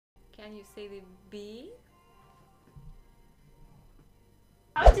Can you say the B?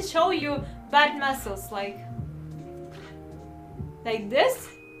 How to show you bad muscles, like this?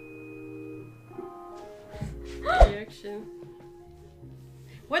 Reaction.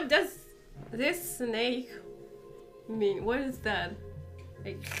 What does this snake mean? What is that?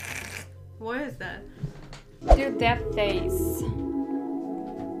 Like, what is that? Do that face.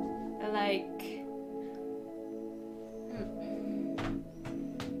 Like...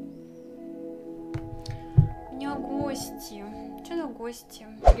 У меня гости. Что за гости?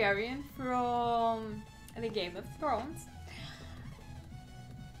 Targaryen from the Game of Thrones.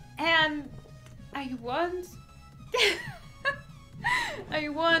 And I want... I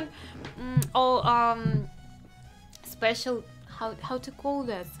want all special... How to call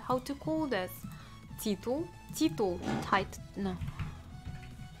this? How to call this? Title? Title? No.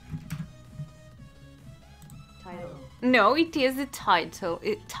 Title. No, it is a title.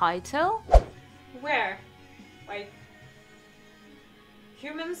 Title? Where? Like,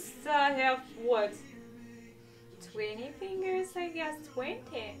 humans have what? 20 fingers, I guess. 20.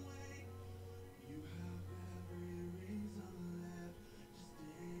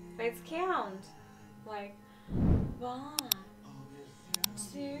 Let's count. Like 1,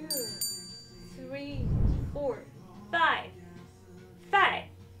 2, 3, 4, 5. 5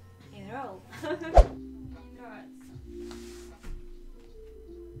 in a row.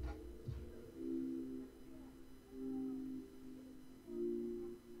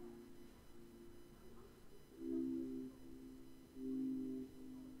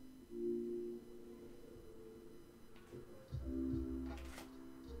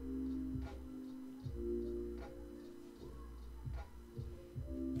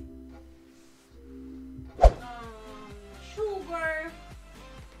 Sugar.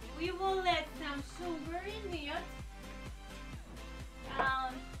 We will let some sugar in it.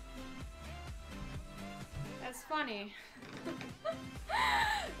 That's funny.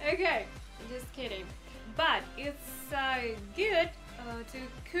 Okay, just kidding. But it's good to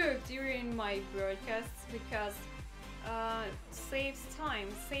cook during my broadcasts because saves time.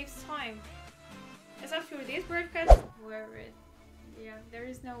 As after this broadcast, yeah, there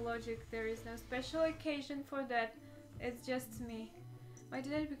is no logic, there is no special occasion for that. It's just me. I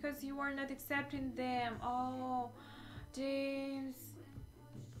did it because you are not accepting them. Oh, James.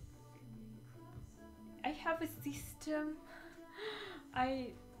 I have a system.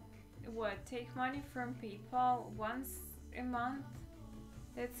 I take money from people once a month.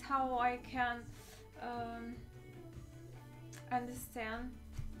 That's how I can understand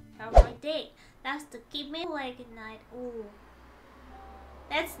how my day. That's to keep me awake at night. Ooh,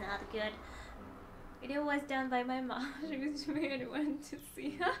 that's not good. It was done by my mom. She was made one to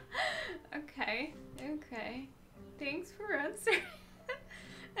see. Okay. Thanks for answering.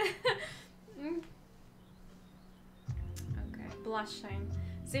 Okay, blushing.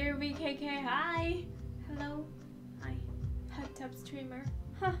 0BKK, hi! Hello. Hi. Hot tub streamer.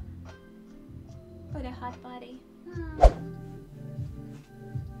 Huh. What a hot body.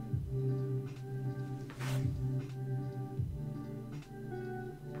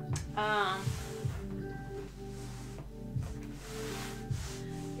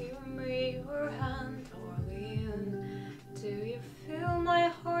 Give me your hand, Orlean. Do you feel my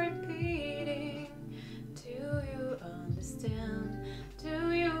heart beating? Do you understand?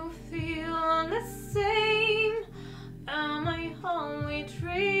 Do you feel the same? Am I only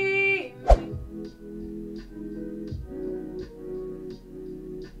dreaming?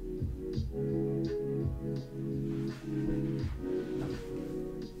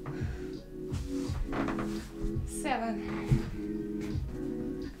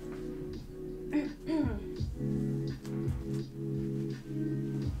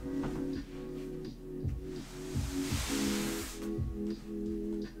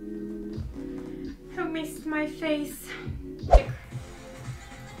 Who missed my face?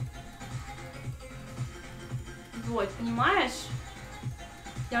 Вот, понимаешь?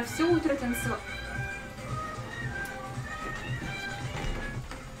 Я все утро танцевала.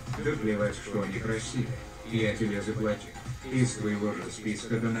 Ты плевать, что они красивые. Я тебе заплачу. Из твоего же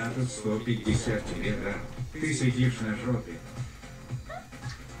списка донатов 150 телеграмм. Ты сидишь на жопе.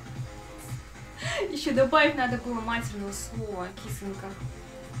 Еще добавить надо было матерного слова, кисонька.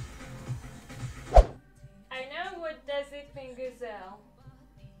 I know what does it mean, gazelle.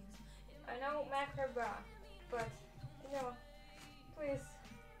 I know macrobra, but you know, please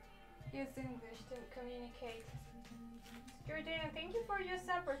use English to communicate. Jordan, thank you for your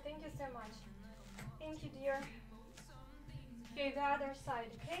support. Thank you so much. Thank you, dear. Okay, the other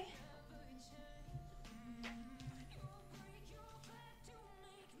side, okay?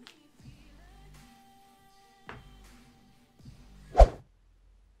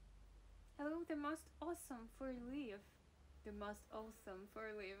 the most awesome for live. The most awesome for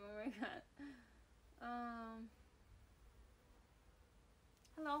live. Oh my god.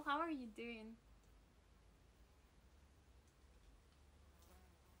 Hello, how are you doing?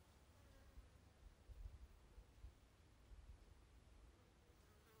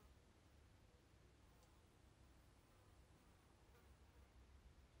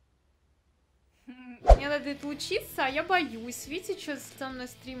 Мне надо отлучиться, а я боюсь. Видите, что там на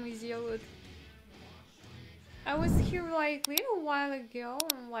стримы делают? I was here like a little while ago,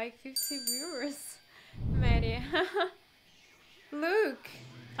 like 50 viewers, maybe. Look,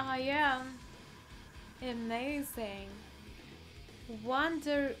 I am amazing.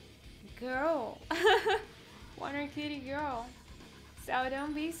 Wonder girl. Wonder kitty girl. So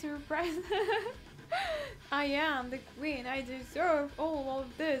don't be surprised. I am the queen. I deserve all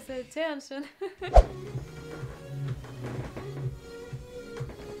of this attention.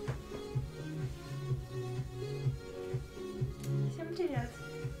 Всем привет.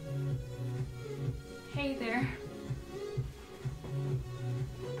 Hey there.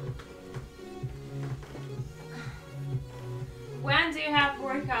 When do you have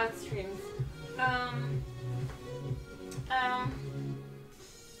workout streams?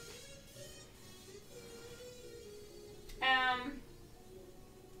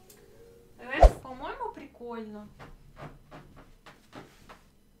 По-моему, прикольно.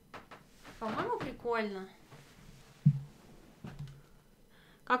 По-моему, прикольно.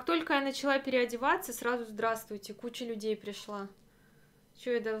 Как только я начала переодеваться, сразу здравствуйте, куча людей пришла.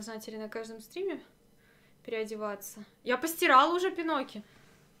 Что, я должна теперь на каждом стриме переодеваться? Я постирала уже пиноки.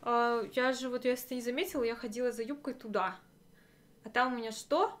 Я же, вот если ты не заметила, я ходила за юбкой туда. А там у меня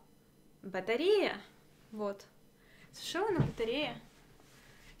что? Батарея. Вот. Сушила на батарее.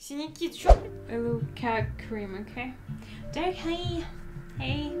 Синяки, чё? A little cat cream, okay? Derek, hey.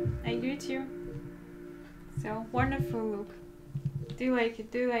 Hey, I do too. So, wonderful look. Do you like it?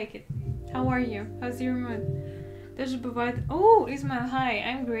 Do you like it? How are you? How's your mood? Даже бывает... Oh, Ismail, hi.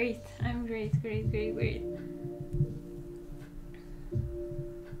 I'm great. I'm great, great, great, great.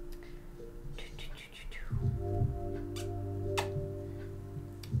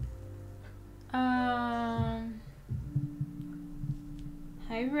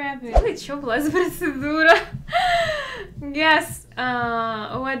 Hi, Rabbit. Чё была за процедура? Guess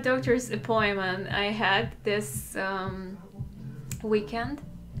what doctor's appointment I had this weekend.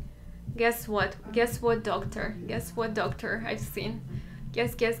 Guess what? Guess what doctor? Guess what doctor I've seen?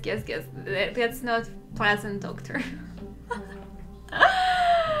 Guess. That's not pleasant doctor.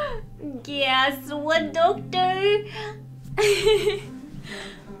 Guess what, doctor?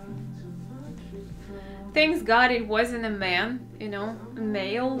 Thanks God it wasn't a man, you know, a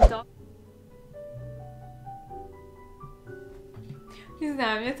male doctor. Не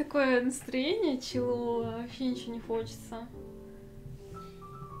знаю, у меня такое настроение чиловое, вообще ничего не хочется.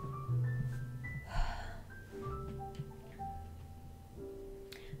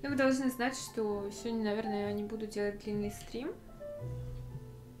 Ну, вы должны знать, что сегодня, наверное, я не буду делать длинный стрим.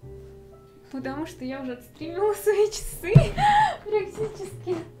 Потому что я уже отстримила свои часы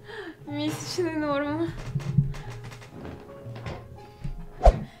практически месячную норму.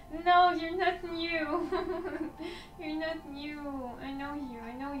 No, you're not new. You're not new. I know you.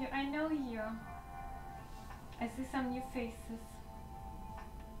 I know you. I know you. I see some new faces.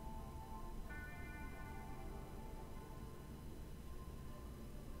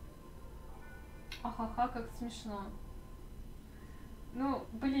 Ахаха, как смешно. Ну,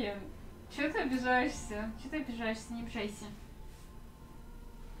 блин, чё ты обижаешься? Чё ты обижаешься? Не обижайся.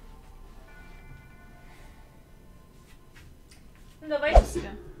 Ну, давай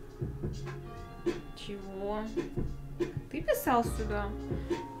сюда. Чего? Ты писал сюда?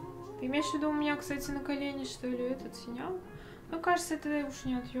 Ты имеешь в виду у меня, кстати, на колени, что ли, этот синяк? Ну, кажется, это уж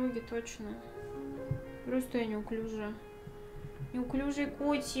не от йоги, точно. Просто я неуклюжая. Неуклюжий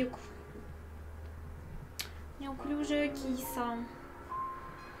котик. Неуклюжая киса.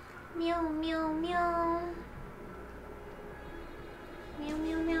 Мяу-мяу-мяу.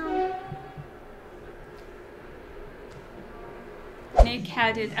 Мяу-мяу-мяу.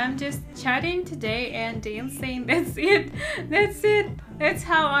 Naked. I'm just chatting today and dancing. That's it. That's it. That's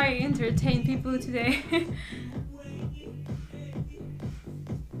how I entertain people today.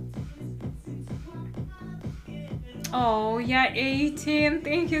 Oh, yeah, 18.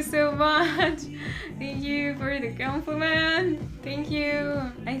 Thank you so much. Thank you for the compliment. Thank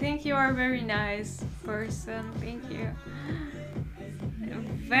you. I think you are a very nice person. Thank you.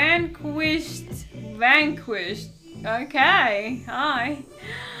 Vanquished. Okay. Hi.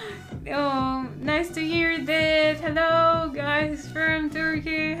 Oh, nice to hear that. Hello, guys. guys from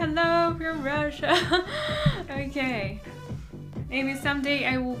Turkey. Hello from Russia. Okay. Maybe someday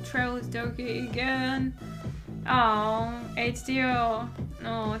I will travel to Turkey again. Oh, HDO.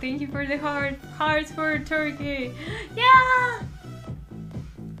 Oh, thank you for the hearts for Turkey. Yeah.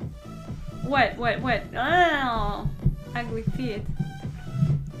 What? Oh, ugly feet.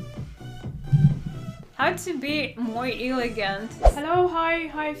 How to be more elegant. Hello,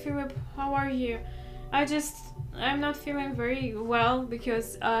 hi Philip. How are you? I'm not feeling very well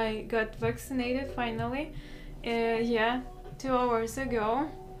because I got vaccinated finally. Yeah, 2 hours ago.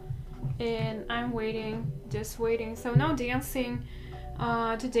 And I'm waiting, just waiting. So no dancing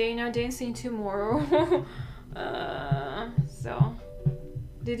today, no dancing tomorrow. So,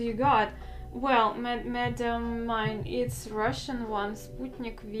 did you got? Well, madam mine, it's Russian one,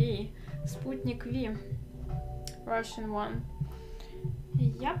 Sputnik V. Russian one.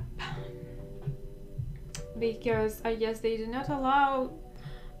 Yep. Because I guess they do not allow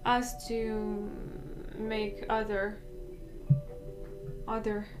us to make other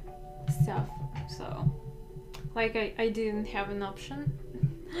stuff, so like I didn't have an option.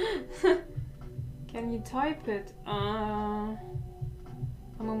 Can you type it? А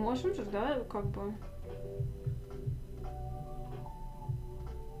мы можем же, да, как бы?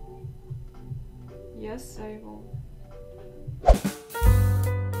 Yes, I will.